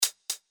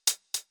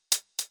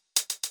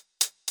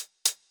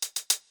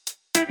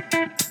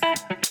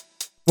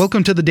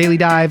Welcome to the Daily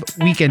Dive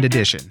Weekend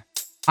Edition.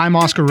 I'm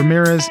Oscar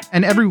Ramirez,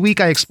 and every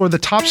week I explore the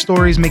top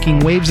stories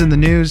making waves in the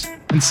news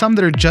and some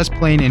that are just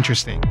plain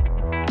interesting.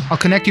 I'll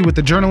connect you with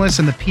the journalists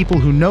and the people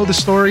who know the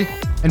story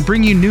and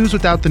bring you news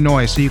without the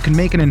noise so you can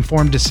make an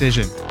informed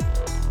decision.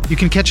 You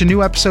can catch a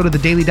new episode of the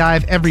Daily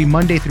Dive every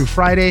Monday through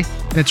Friday,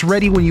 and it's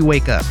ready when you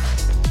wake up.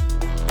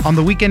 On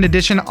the Weekend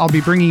Edition, I'll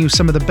be bringing you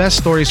some of the best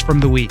stories from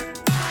the week.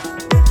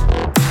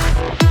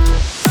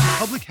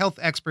 Public health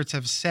experts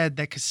have said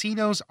that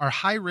casinos are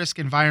high-risk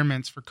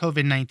environments for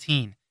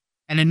COVID-19,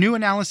 and a new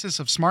analysis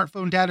of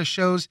smartphone data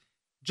shows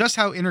just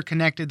how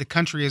interconnected the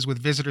country is with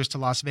visitors to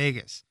Las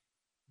Vegas.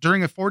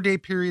 During a 4-day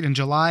period in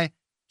July,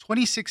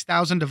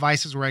 26,000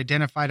 devices were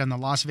identified on the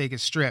Las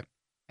Vegas Strip,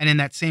 and in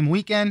that same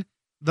weekend,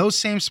 those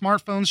same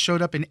smartphones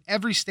showed up in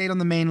every state on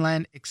the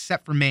mainland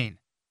except for Maine.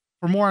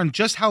 For more on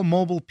just how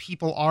mobile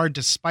people are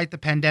despite the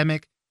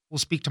pandemic, we'll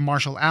speak to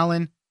Marshall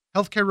Allen,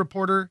 healthcare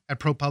reporter at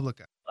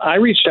ProPublica. I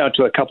reached out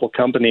to a couple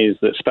companies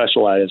that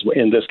specialize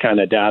in this kind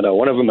of data.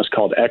 One of them is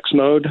called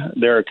Xmode.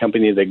 They're a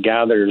company that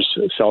gathers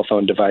cell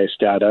phone device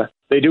data.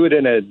 They do it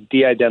in a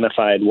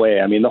de-identified way.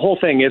 I mean, the whole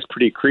thing is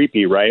pretty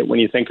creepy, right? When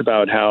you think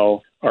about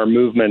how our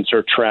movements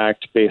are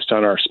tracked based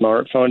on our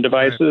smartphone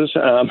devices.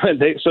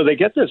 Right. So they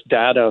get this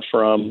data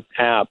from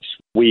apps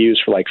we use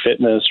for like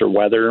fitness or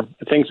weather,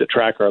 things that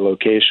track our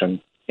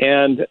location.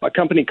 And a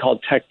company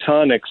called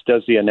Tectonics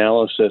does the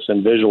analysis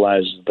and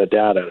visualizes the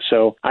data.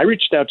 So I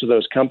reached out to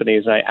those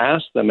companies and I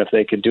asked them if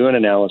they could do an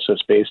analysis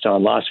based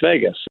on Las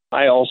Vegas.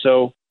 I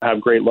also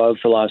have great love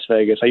for Las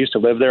Vegas. I used to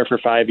live there for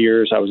 5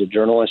 years. I was a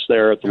journalist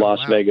there at the Las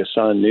Vegas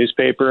Sun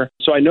newspaper.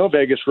 So I know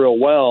Vegas real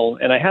well.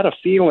 And I had a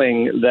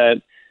feeling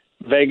that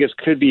Vegas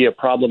could be a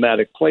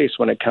problematic place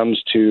when it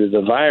comes to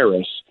the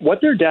virus.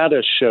 What their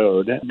data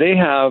showed, they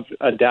have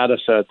a data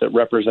set that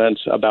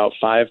represents about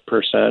 5%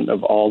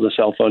 of all the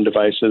cell phone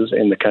devices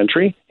in the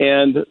country.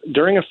 And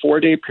during a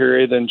 4-day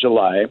period in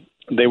July,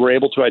 they were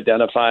able to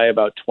identify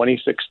about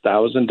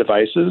 26,000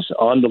 devices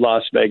on the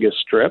Las Vegas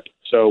Strip,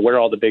 so where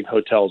all the big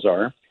hotels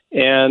are.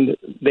 And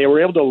they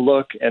were able to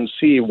look and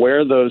see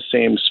where those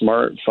same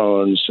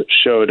smartphones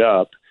showed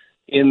up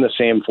in the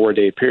same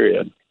 4-day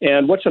period.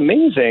 And what's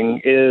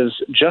amazing is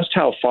just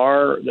how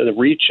far the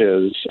reach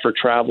is for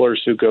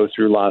travelers who go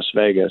through Las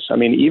Vegas. I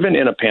mean, even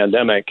in a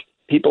pandemic,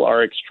 people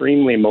are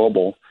extremely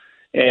mobile.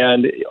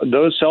 And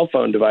those cell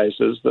phone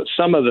devices,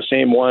 some of the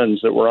same ones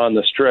that were on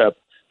the Strip,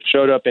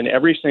 showed up in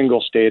every single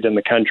state in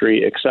the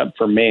country except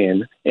for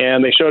Maine.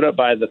 And they showed up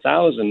by the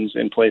thousands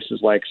in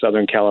places like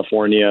Southern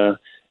California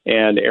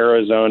and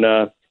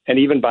Arizona, and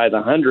even by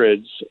the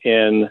hundreds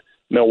in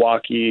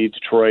Milwaukee,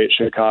 Detroit,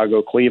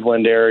 Chicago,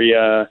 Cleveland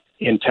area,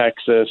 in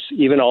Texas,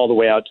 even all the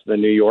way out to the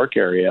New York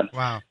area.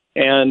 Wow.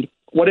 And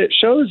what it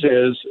shows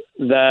is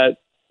that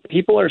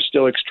people are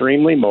still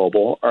extremely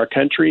mobile. Our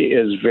country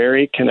is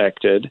very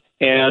connected.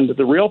 And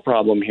the real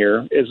problem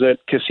here is that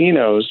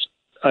casinos,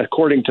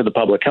 according to the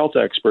public health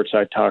experts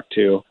I talked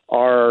to,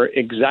 are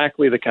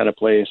exactly the kind of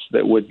place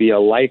that would be a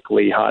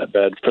likely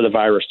hotbed for the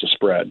virus to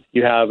spread.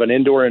 You have an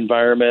indoor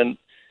environment.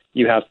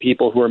 You have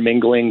people who are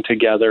mingling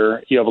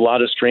together. You have a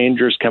lot of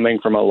strangers coming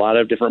from a lot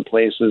of different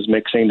places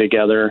mixing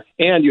together.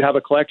 And you have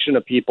a collection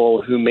of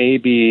people who may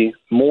be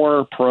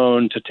more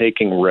prone to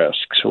taking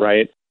risks,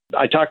 right?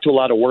 I talked to a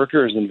lot of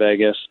workers in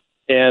Vegas,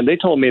 and they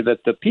told me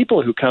that the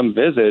people who come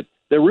visit,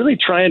 they're really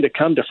trying to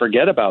come to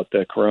forget about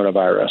the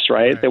coronavirus,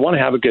 right? They want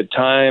to have a good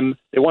time.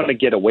 They want to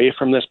get away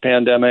from this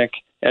pandemic.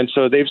 And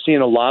so they've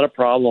seen a lot of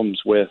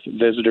problems with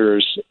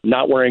visitors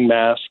not wearing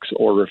masks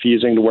or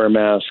refusing to wear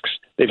masks.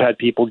 They've had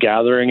people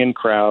gathering in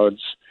crowds,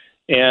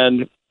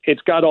 and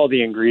it's got all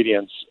the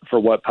ingredients for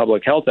what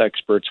public health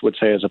experts would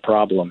say is a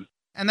problem.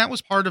 And that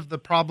was part of the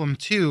problem,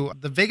 too.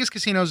 The Vegas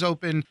casinos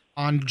opened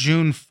on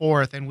June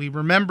 4th, and we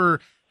remember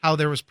how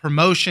there was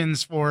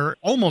promotions for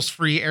almost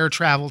free air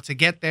travel to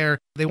get there.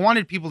 They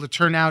wanted people to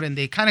turn out, and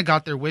they kind of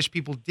got their wish.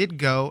 People did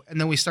go,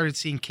 and then we started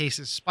seeing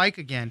cases spike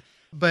again.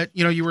 But,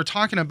 you were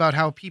talking about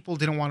how people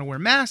didn't want to wear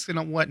masks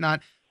and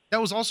whatnot.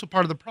 That was also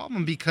part of the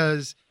problem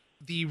because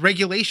the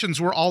regulations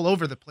were all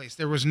over the place.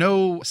 There was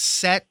no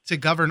set to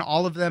govern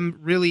all of them.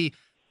 Really,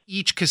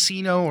 each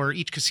casino or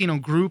each casino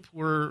group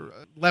were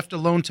left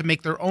alone to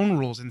make their own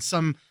rules. And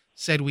some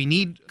said we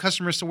need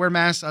customers to wear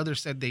masks.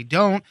 Others said they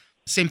don't.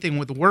 Same thing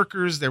with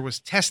workers. There was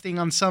testing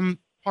on some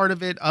part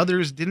of it.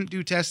 Others didn't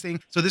do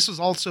testing. So this was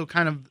also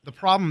kind of the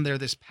problem there,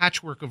 this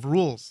patchwork of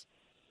rules.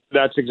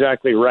 That's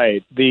exactly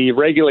right. The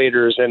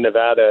regulators in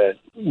Nevada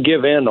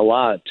give in a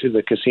lot to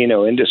the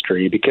casino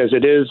industry because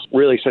it is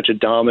really such a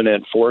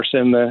dominant force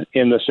in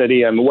the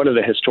city. I mean, one of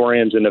the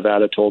historians in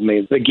Nevada told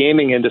me the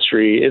gaming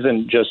industry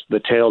isn't just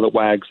the tail that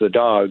wags the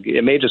dog.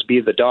 It may just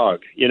be the dog,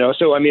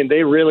 So, I mean,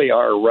 they really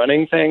are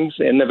running things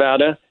in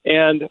Nevada.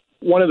 And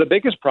one of the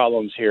biggest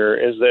problems here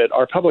is that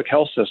our public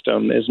health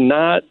system is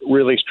not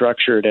really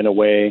structured in a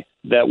way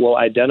that will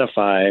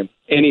identify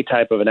any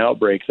type of an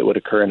outbreak that would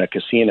occur in a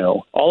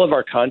casino. All of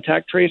our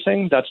contact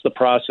tracing, that's the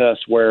process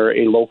where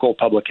a local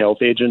public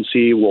health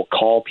agency will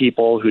call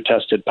people who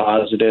tested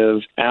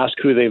positive, ask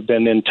who they've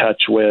been in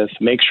touch with,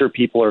 make sure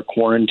people are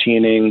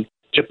quarantining.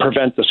 to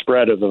prevent the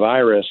spread of the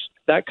virus.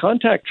 That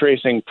contact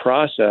tracing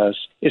process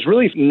is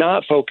really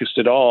not focused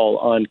at all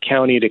on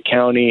county to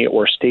county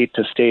or state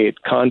to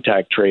state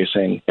contact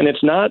tracing. And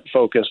it's not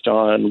focused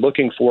on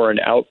looking for an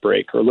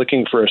outbreak or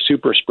looking for a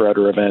super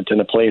spreader event in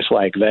a place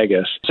like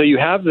Vegas. So you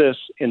have this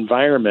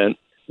environment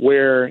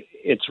where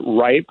it's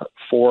ripe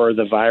for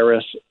the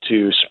virus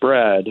to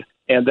spread.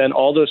 And then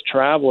all those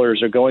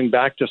travelers are going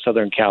back to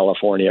Southern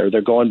California, or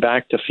they're going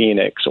back to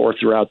Phoenix or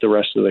throughout the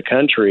rest of the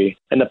country.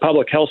 And the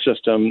public health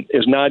system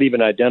is not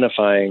even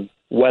identifying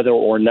whether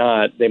or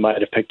not they might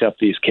have picked up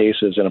these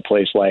cases in a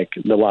place like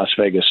the Las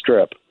Vegas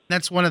Strip.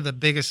 That's one of the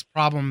biggest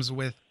problems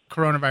with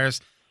coronavirus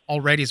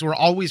already is we're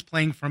always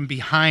playing from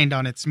behind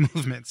on its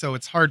movement. So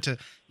it's hard to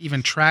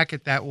even track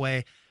it that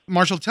way.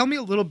 Marshall, tell me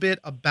a little bit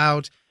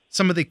about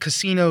some of the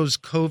casinos'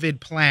 COVID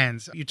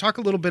plans. You talk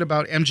a little bit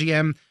about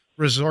MGM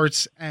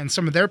Resorts and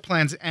some of their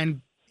plans,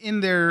 and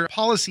in their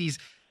policies,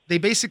 they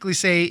basically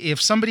say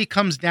if somebody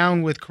comes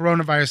down with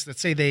coronavirus,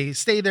 let's say they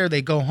stay there,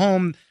 they go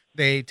home,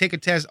 they take a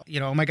test,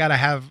 oh my God, I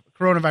have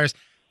coronavirus.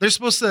 They're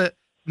supposed to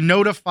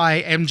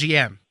notify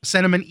MGM,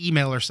 send them an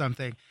email or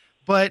something.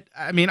 But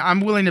I mean,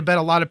 I'm willing to bet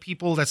a lot of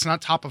people that's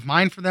not top of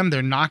mind for them.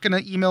 They're not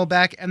going to email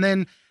back. And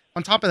then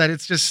on top of that,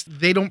 it's just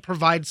they don't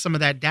provide some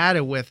of that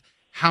data with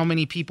how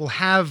many people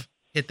have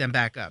hit them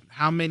back up,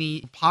 how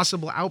many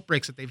possible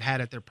outbreaks that they've had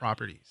at their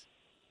properties.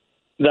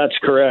 That's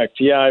correct.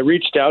 Yeah, I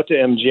reached out to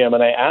MGM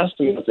and I asked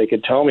them if they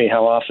could tell me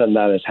how often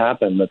that has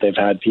happened, that they've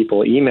had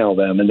people email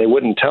them, and they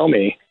wouldn't tell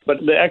me.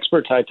 But the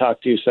experts I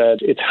talked to said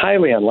it's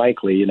highly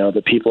unlikely,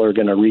 that people are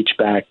going to reach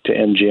back to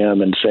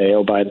MGM and say,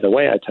 oh, by the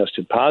way, I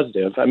tested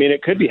positive. I mean,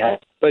 it could be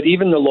happening. But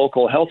even the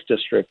local health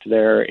district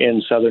there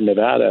in Southern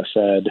Nevada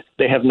said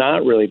they have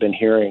not really been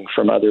hearing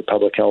from other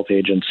public health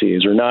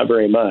agencies, or not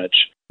very much.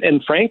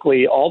 And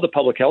frankly, all the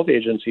public health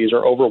agencies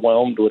are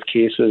overwhelmed with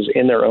cases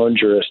in their own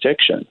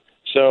jurisdiction.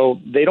 So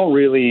they don't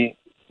really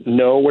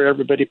know where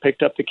everybody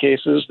picked up the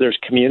cases. There's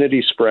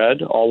community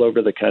spread all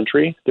over the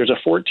country. There's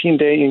a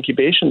 14-day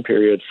incubation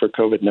period for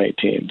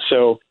COVID-19.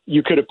 So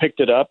you could have picked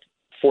it up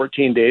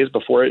 14 days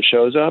before it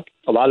shows up.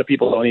 A lot of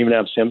people don't even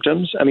have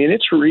symptoms. I mean,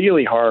 it's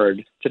really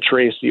hard to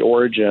trace the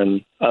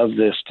origin of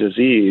this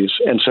disease.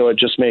 And so it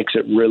just makes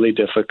it really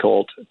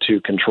difficult to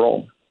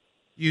control.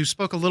 You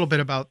spoke a little bit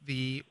about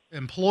the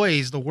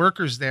employees, the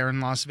workers there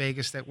in Las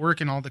Vegas that work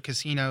in all the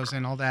casinos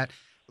and all that.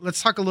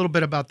 Let's talk a little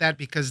bit about that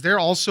because they're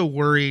also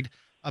worried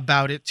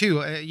about it too.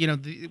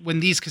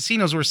 When these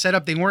casinos were set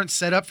up, they weren't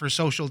set up for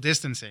social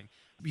distancing.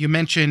 You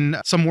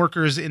mentioned some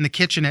workers in the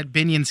kitchen at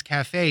Binion's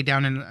Cafe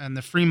down in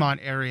the Fremont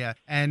area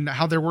and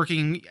how they're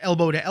working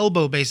elbow to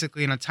elbow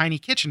basically in a tiny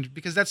kitchen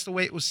because that's the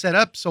way it was set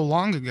up so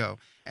long ago.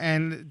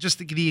 And just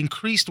the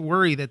increased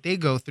worry that they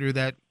go through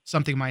that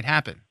something might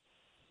happen.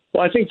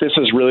 Well, I think this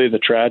is really the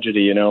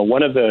tragedy.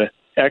 One of the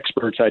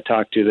experts I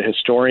talked to, the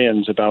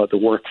historians about the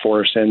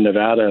workforce in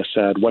Nevada,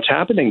 said what's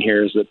happening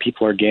here is that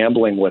people are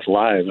gambling with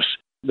lives.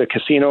 The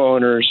casino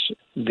owners,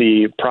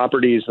 the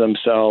properties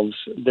themselves,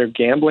 they're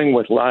gambling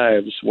with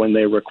lives when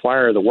they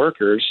require the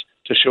workers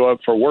to show up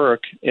for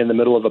work in the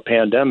middle of a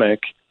pandemic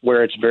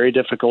where it's very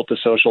difficult to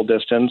social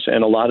distance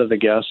and a lot of the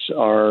guests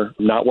are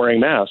not wearing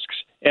masks.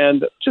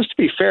 And just to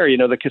be fair,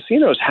 the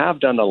casinos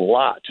have done a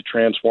lot to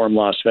transform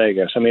Las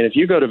Vegas. I mean, if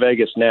you go to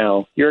Vegas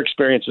now, your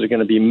experience is going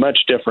to be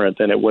much different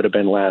than it would have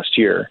been last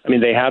year. I mean,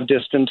 they have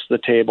distanced the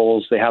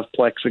tables. They have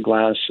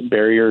plexiglass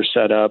barriers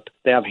set up.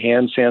 They have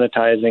hand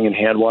sanitizing and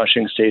hand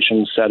washing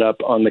stations set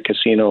up on the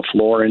casino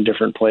floor in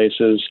different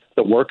places.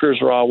 The workers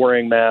are all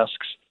wearing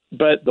masks.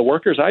 But the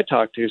workers I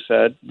talked to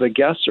said the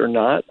guests are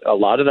not. A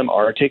lot of them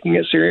are taking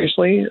it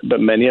seriously,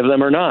 but many of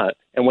them are not.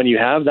 And when you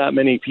have that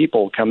many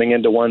people coming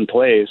into one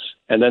place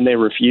and then they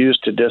refuse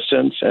to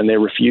distance and they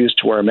refuse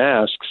to wear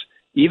masks,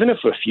 even if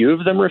a few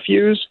of them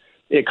refuse,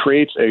 it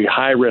creates a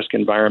high-risk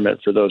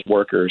environment for those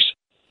workers.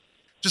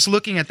 Just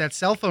looking at that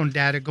cell phone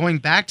data, going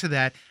back to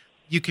that,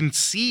 you can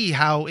see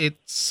how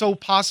it's so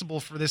possible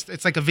for this.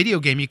 It's like a video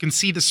game. You can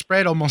see the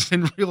spread almost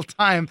in real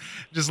time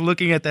just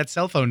looking at that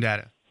cell phone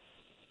data.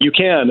 You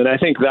can, and I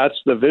think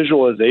that's the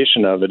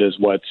visualization of it is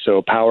what's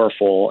so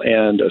powerful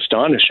and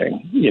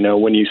astonishing.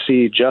 When you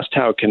see just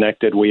how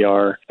connected we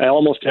are,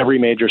 almost every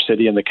major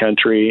city in the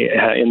country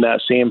in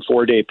that same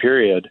 4-day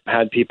period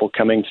had people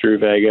coming through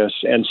Vegas.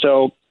 And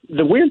so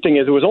the weird thing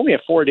is it was only a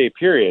 4-day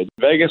period.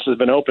 Vegas has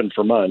been open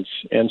for months,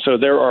 and so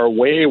there are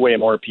way, way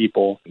more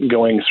people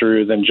going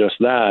through than just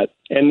that.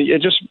 And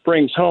it just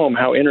brings home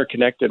how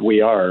interconnected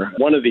we are.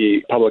 One of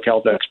the public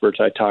health experts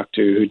I talked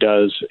to who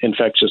does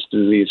infectious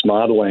disease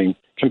modeling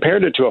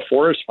compared it to a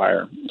forest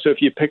fire. So if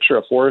you picture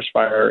a forest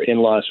fire in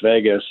Las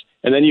Vegas,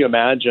 and then you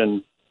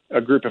imagine a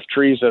group of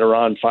trees that are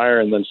on fire,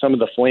 and then some of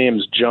the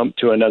flames jump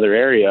to another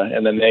area,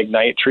 and then they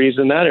ignite trees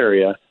in that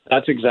area,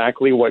 that's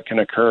exactly what can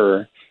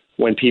occur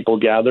when people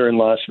gather in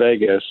Las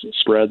Vegas,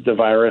 spread the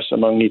virus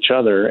among each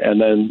other, and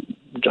then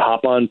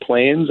hop on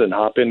planes and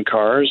hop in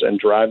cars and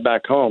drive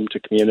back home to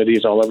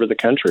communities all over the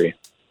country.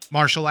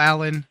 Marshall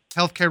Allen,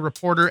 healthcare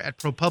reporter at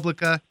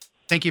ProPublica,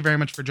 thank you very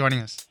much for joining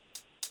us.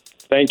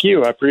 Thank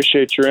you. I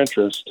appreciate your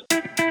interest.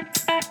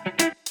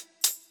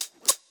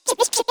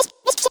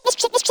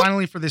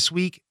 Finally, for this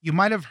week, you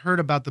might have heard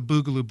about the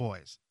Boogaloo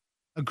Boys,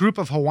 a group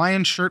of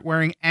Hawaiian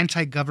shirt-wearing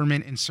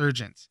anti-government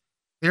insurgents.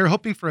 They are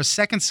hoping for a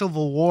second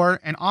civil war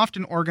and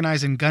often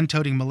organize in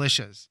gun-toting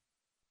militias.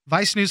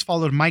 Vice News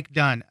followed Mike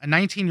Dunn, a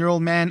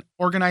 19-year-old man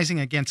organizing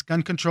against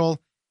gun control,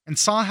 and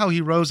saw how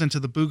he rose into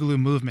the Boogaloo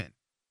movement.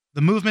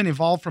 The movement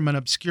evolved from an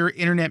obscure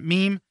internet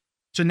meme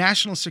to a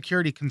national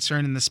security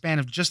concern in the span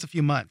of just a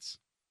few months.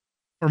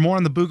 For more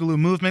on the Boogaloo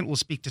movement, we'll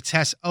speak to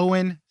Tess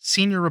Owen,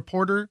 senior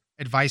reporter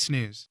at Vice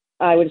News.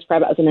 I would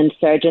describe it as an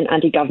insurgent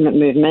anti-government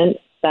movement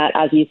that,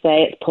 as you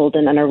say, it's pulled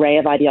in an array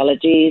of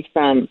ideologies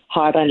from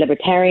hardline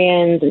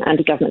libertarians and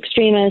anti-government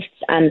extremists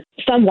and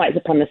some white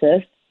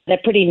supremacists. They're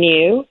pretty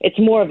new. It's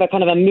more of a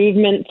kind of a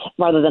movement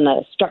rather than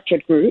a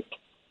structured group.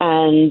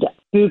 And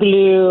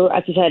Boogaloo,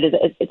 as you said,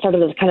 it's sort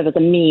of as a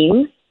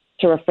meme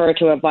to refer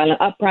to a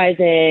violent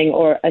uprising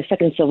or a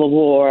second civil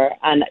war.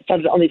 And it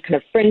started on these kind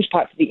of fringe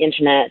parts of the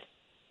internet.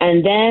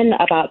 And then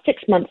about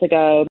 6 months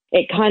ago,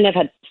 it kind of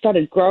had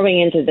started growing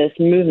into this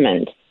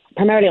movement,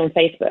 primarily on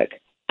Facebook.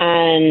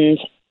 And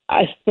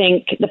I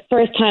think the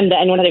first time that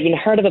anyone had even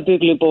heard of a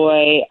Boogaloo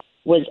Boy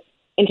was,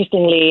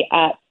 interestingly,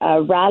 at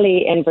a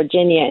rally in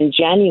Virginia in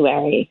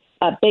January,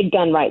 a big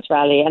gun rights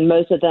rally. And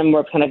most of them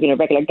were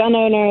regular gun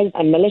owners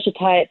and militia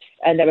types.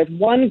 And there was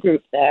one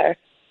group there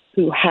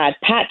who had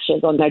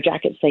patches on their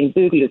jackets saying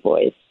Boogaloo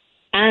Boys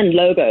and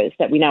logos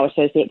that we now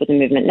associate with the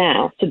movement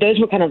now. So those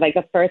were kind of like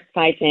the first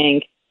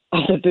sighting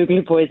of the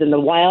Boogaloo Boys in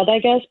the wild, I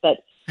guess. But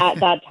at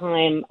that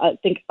time, I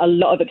think a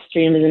lot of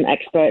extremism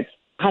experts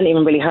hadn't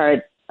even really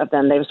heard of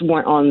them. They just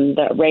weren't on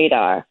the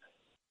radar.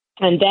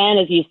 And then,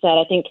 as you said,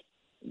 I think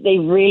they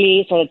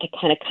really started to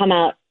kind of come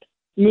out,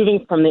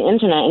 moving from the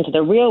internet into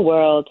the real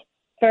world.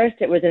 First,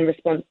 it was in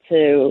response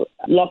to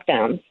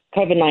lockdowns,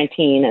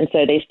 COVID-19. And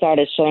so they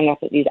started showing up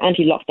at these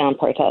anti-lockdown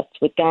protests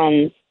with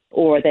guns,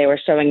 or they were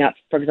showing up,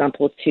 for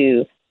example,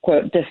 to,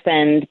 quote,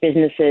 defend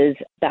businesses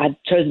that had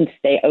chosen to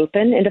stay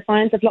open in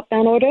defiance of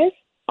lockdown orders.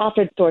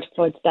 After George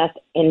Floyd's death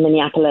in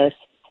Minneapolis,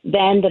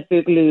 then the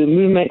Boogaloo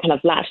movement kind of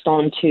latched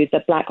on to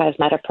the Black Lives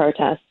Matter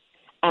protests,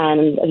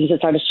 and as you said,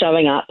 started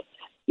showing up,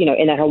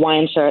 in their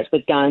Hawaiian shirts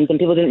with guns, and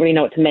people didn't really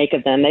know what to make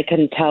of them. They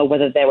couldn't tell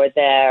whether they were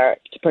there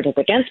to protest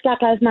against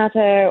Black Lives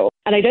Matter.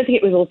 And I don't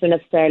think it was also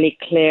necessarily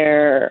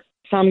clear.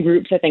 Some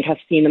groups, I think, have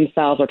seen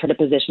themselves or try to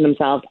position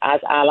themselves as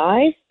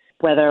allies,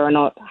 whether or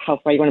not how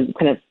far you want to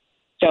kind of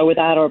go with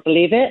that or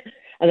believe it.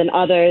 And then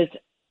others,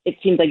 it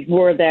seems like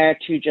were there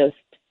to just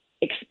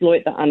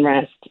exploit the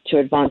unrest to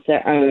advance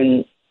their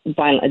own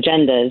violent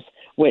agendas,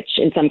 which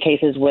in some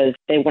cases was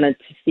they wanted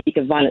to seek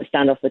a violent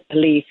standoff with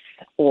police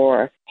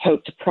or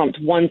hope to prompt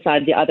one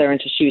side or the other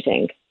into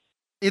shooting.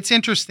 It's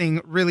interesting,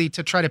 really,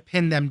 to try to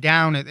pin them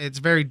down. It's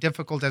very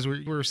difficult. As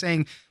we were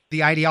saying,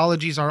 the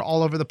ideologies are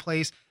all over the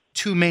place.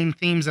 Two main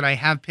themes that I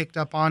have picked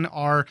up on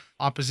are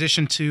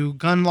opposition to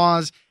gun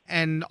laws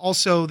and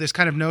also this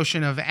kind of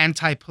notion of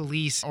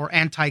anti-police or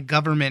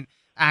anti-government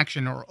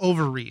action or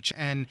overreach.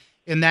 And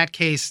in that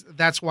case,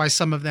 that's why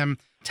some of them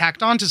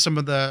tacked on to some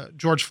of the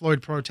George Floyd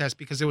protests,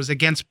 because it was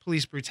against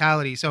police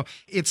brutality. So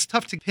it's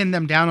tough to pin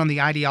them down on the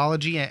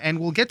ideology, and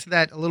we'll get to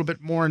that a little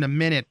bit more in a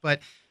minute.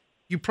 But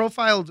you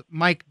profiled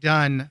Mike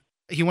Dunn.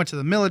 He went to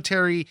the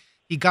military.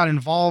 He got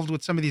involved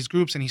with some of these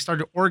groups, and he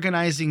started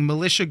organizing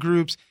militia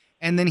groups.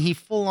 And then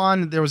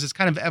there was this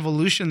kind of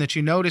evolution that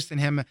you noticed in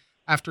him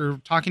after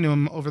talking to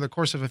him over the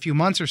course of a few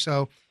months or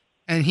so.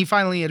 And he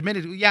finally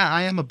admitted, yeah,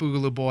 I am a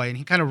Boogaloo Boy. And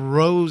he kind of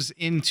rose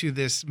into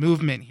this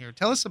movement here.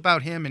 Tell us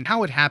about him and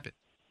how it happened.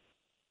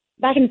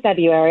 Back in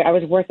February, I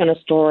was working on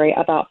a story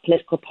about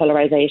political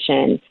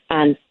polarization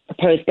and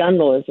proposed gun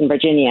laws in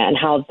Virginia and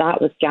how that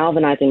was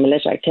galvanizing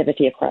militia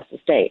activity across the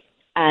state.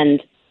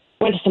 And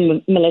went to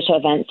some militia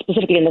events,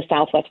 specifically in the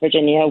Southwest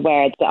Virginia,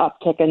 where the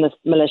uptick in this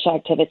militia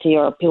activity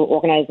or people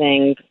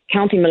organizing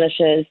county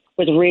militias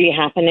was really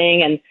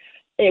happening. And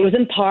it was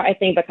in part, I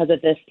think, because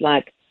of this,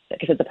 like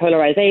I said, the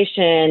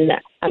polarization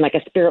and like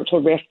a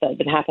spiritual rift that had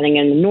been happening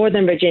in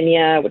Northern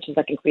Virginia, which is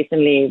like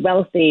increasingly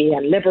wealthy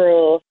and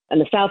liberal,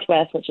 and the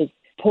Southwest, which is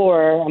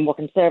poorer and more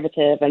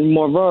conservative and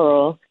more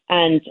rural.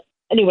 And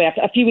anyway,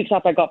 after a few weeks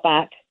after I got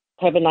back,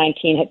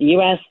 COVID-19 hit the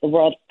U.S., the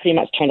world pretty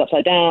much turned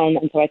upside down.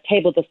 And so I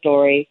tabled the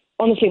story.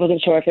 Honestly,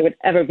 wasn't sure if it would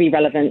ever be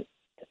relevant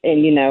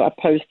in, a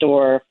post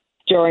or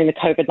during the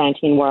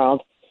COVID-19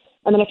 world.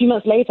 And then a few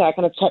months later, I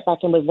kind of checked back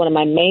in with one of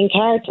my main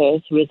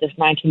characters, who is this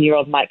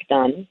 19-year-old Mike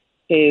Dunn,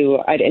 who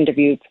I'd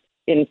interviewed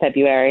in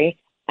February.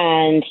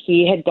 And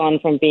he had gone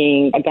from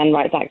being a gun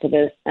rights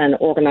activist and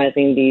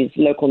organizing these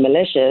local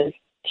militias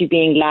to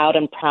being loud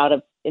and proud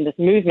of in this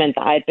movement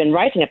that I'd been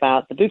writing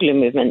about, the Boogaloo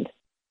movement.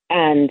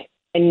 And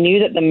I knew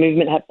that the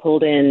movement had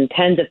pulled in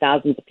tens of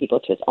thousands of people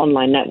to its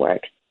online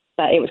network,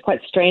 that it was quite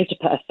strange to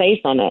put a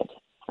face on it.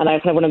 And I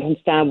kind of wanted to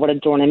understand what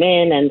had drawn him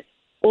in, and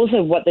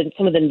also what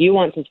some of the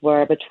nuances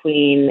were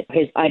between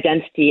his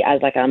identity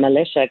as like a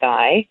militia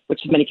guy,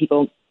 which many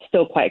people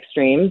still quite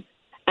extreme,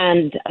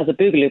 and as a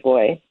Boogaloo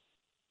Boy.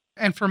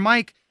 And for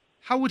Mike,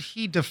 how would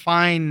he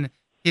define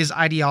his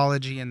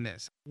ideology in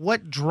this?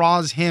 What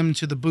draws him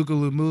to the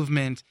Boogaloo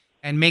movement,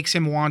 and makes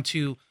him want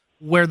to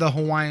wear the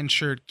Hawaiian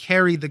shirt,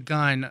 carry the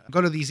gun, go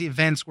to these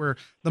events where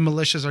the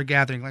militias are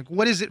gathering? Like,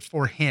 what is it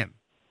for him?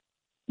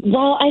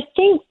 Well, I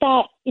think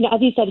that,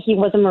 as you said, he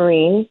was a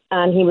Marine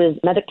and he was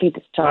medically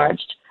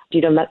discharged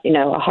due to,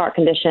 a heart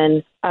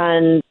condition.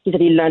 And he said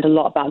he learned a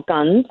lot about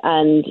guns.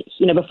 And,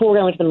 before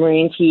going to the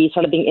Marines, he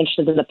started being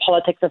interested in the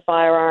politics of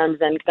firearms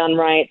and gun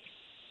rights.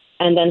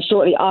 And then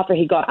shortly after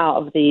he got out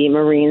of the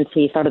Marines,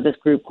 he started this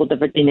group called the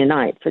Virginia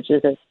Knights, which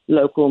is this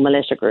local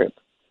militia group.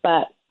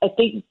 But I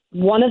think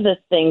one of the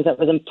things that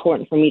was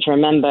important for me to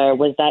remember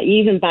was that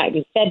even back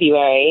in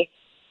February,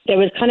 there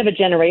was kind of a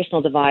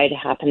generational divide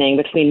happening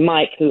between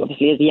Mike, who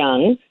obviously is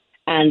young,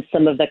 and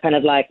some of the kind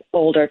of like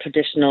older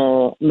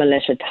traditional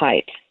militia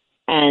types.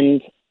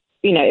 And,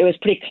 it was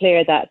pretty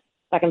clear that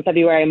back in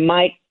February,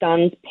 Mike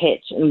Dunn's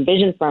pitch and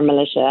vision for a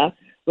militia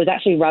was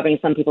actually rubbing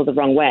some people the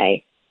wrong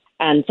way.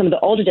 And some of the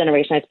older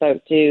generation I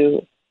spoke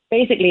to,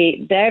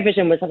 basically their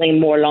vision was something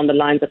more along the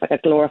lines of like a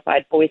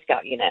glorified Boy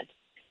Scout unit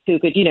who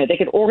could, they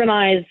could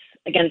organize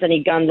against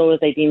any gun laws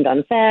they deemed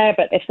unfair,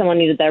 but if someone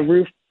needed their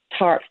roof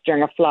tarps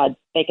during a flood,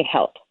 they could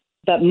help.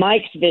 But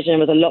Mike's vision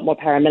was a lot more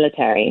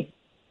paramilitary,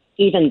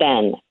 even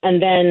then.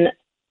 And then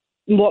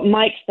what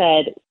Mike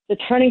said, the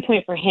turning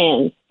point for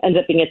him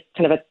ended up being a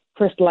kind of a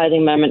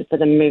crystallizing moment for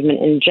the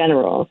movement in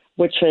general,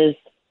 which was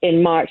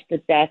in March, the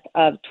death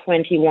of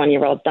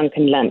 21-year-old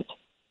Duncan Lemp,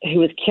 who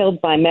was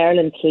killed by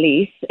Maryland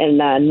police in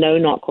a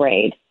no-knock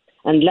raid.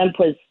 And Lemp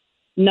was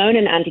known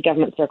in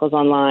anti-government circles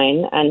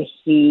online, and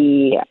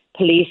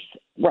police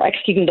were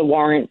executing the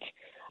warrant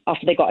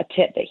after they got a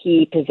tip that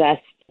he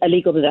possessed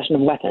illegal possession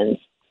of weapons.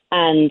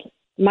 And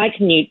Mike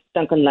knew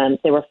Duncan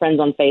Lemp. They were friends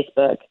on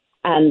Facebook.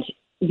 And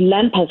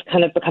Lemp has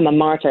kind of become a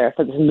martyr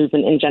for this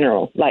movement in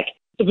general. Like,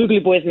 the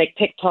Boogaloo Boys make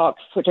TikToks,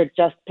 which are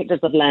just pictures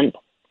of Lemp.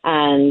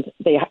 And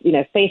they have,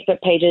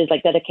 Facebook pages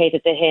like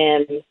dedicated to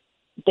him.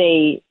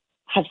 They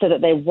have said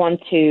that they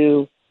want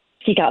to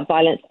seek out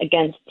violence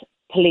against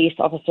police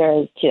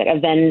officers to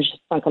avenge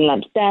Duncan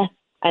Lemp's death.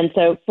 And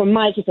so for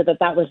Mike, he said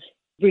that was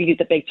really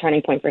the big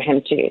turning point for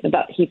him too,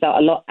 that he felt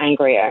a lot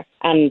angrier.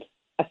 And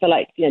I feel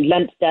like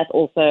Lemp's death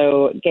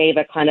also gave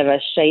a kind of a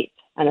shape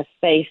and a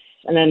face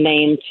and a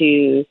name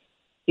to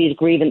these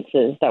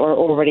grievances that were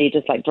already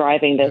just like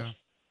driving this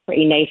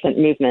pretty nascent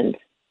movement.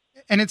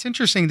 And it's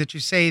interesting that you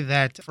say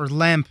that for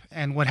Lemp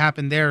and what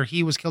happened there,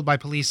 he was killed by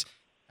police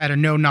at a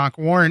no-knock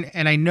warrant.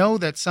 And I know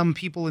that some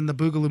people in the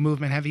Boogaloo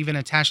movement have even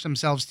attached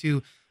themselves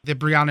to the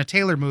Breonna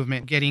Taylor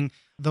movement, getting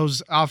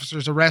those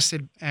officers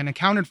arrested and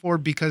accounted for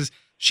because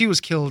she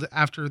was killed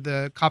after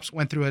the cops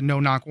went through a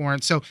no-knock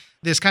warrant. So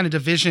this kind of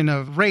division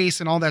of race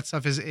and all that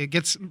stuff it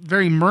gets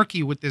very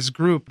murky with this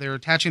group. They're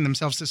attaching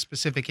themselves to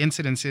specific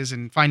incidences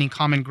and finding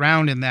common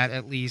ground in that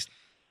at least.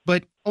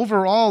 But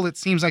overall, it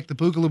seems like the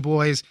Boogaloo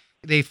Boys,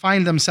 they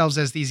find themselves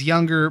as these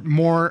younger,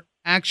 more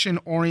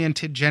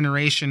action-oriented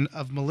generation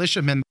of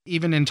militiamen.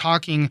 Even in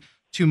talking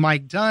to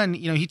Mike Dunn,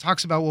 he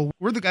talks about, well,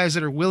 we're the guys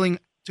that are willing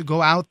to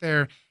go out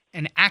there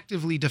and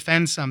actively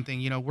defend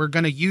something. We're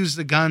going to use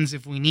the guns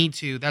if we need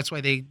to. That's why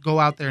they go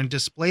out there and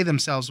display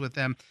themselves with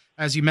them.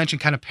 As you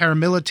mentioned, kind of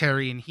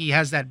paramilitary, and he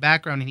has that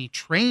background and he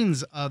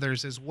trains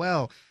others as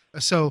well.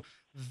 So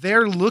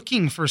they're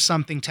looking for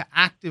something to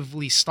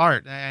actively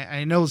start.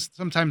 I know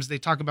sometimes they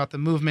talk about the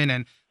movement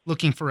and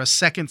looking for a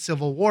second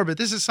civil war, but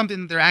this is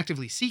something that they're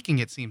actively seeking,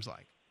 it seems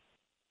like.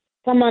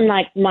 Someone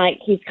like Mike,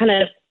 he's so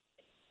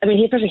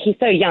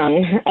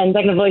young, and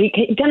second of all,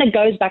 he kind of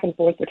goes back and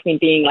forth between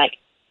being like,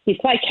 he's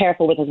quite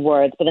careful with his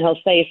words, but then he'll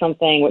say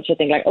something which you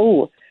think like,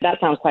 oh, that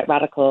sounds quite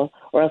radical.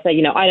 Or he'll say,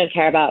 I don't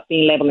care about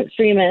being labeled an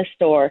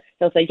extremist. Or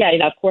he'll say,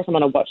 of course I'm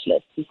on a watch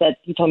list. He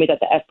told me that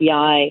the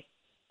FBI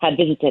had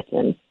visited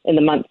him in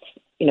the months,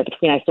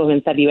 between I saw him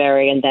in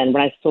February and then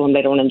when I saw him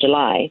later on in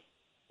July.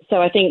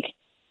 So I think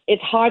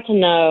it's hard to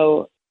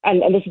know,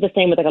 and this is the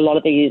same with like a lot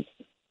of these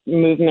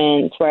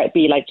movements, where it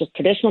be like just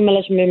traditional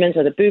militia movements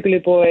or the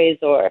Boogaloo Boys,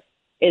 or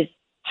is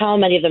how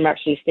many of them are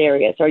actually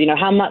serious, or,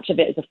 how much of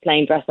it is just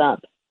plain dress up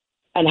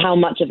and how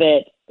much of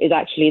it is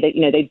actually that,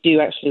 they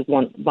do actually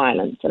want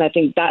violence. And I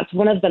think that's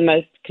one of the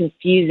most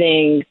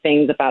confusing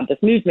things about this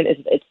movement is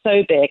it's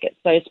so big, it's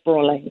so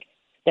sprawling.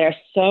 There are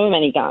so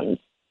many guns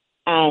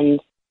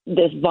and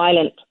this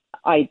violent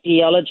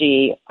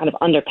ideology kind of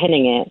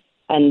underpinning it.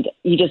 And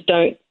you just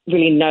don't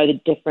really know the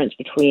difference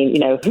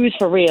between, who's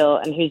for real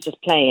and who's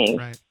just playing.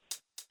 Right.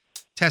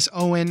 Tess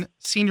Owen,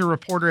 senior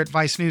reporter at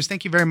Vice News.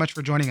 Thank you very much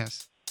for joining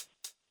us.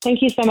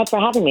 Thank you so much for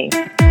having me.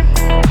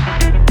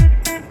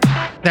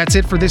 That's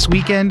it for this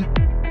weekend.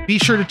 Be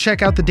sure to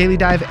check out The Daily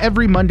Dive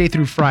every Monday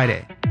through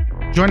Friday.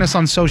 Join us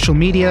on social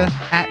media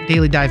at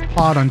Daily Dive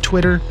Pod on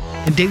Twitter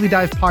and Daily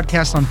Dive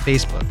Podcast on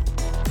Facebook.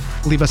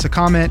 Leave us a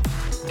comment,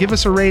 give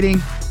us a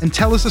rating, and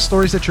tell us the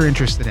stories that you're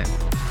interested in.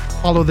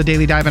 Follow The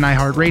Daily Dive on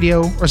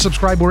iHeartRadio or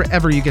subscribe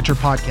wherever you get your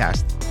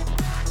podcast.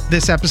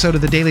 This episode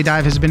of The Daily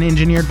Dive has been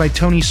engineered by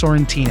Tony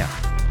Sorrentino.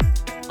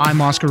 I'm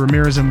Oscar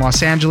Ramirez in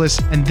Los Angeles,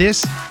 and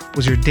this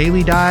was your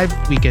Daily Dive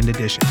Weekend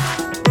Edition.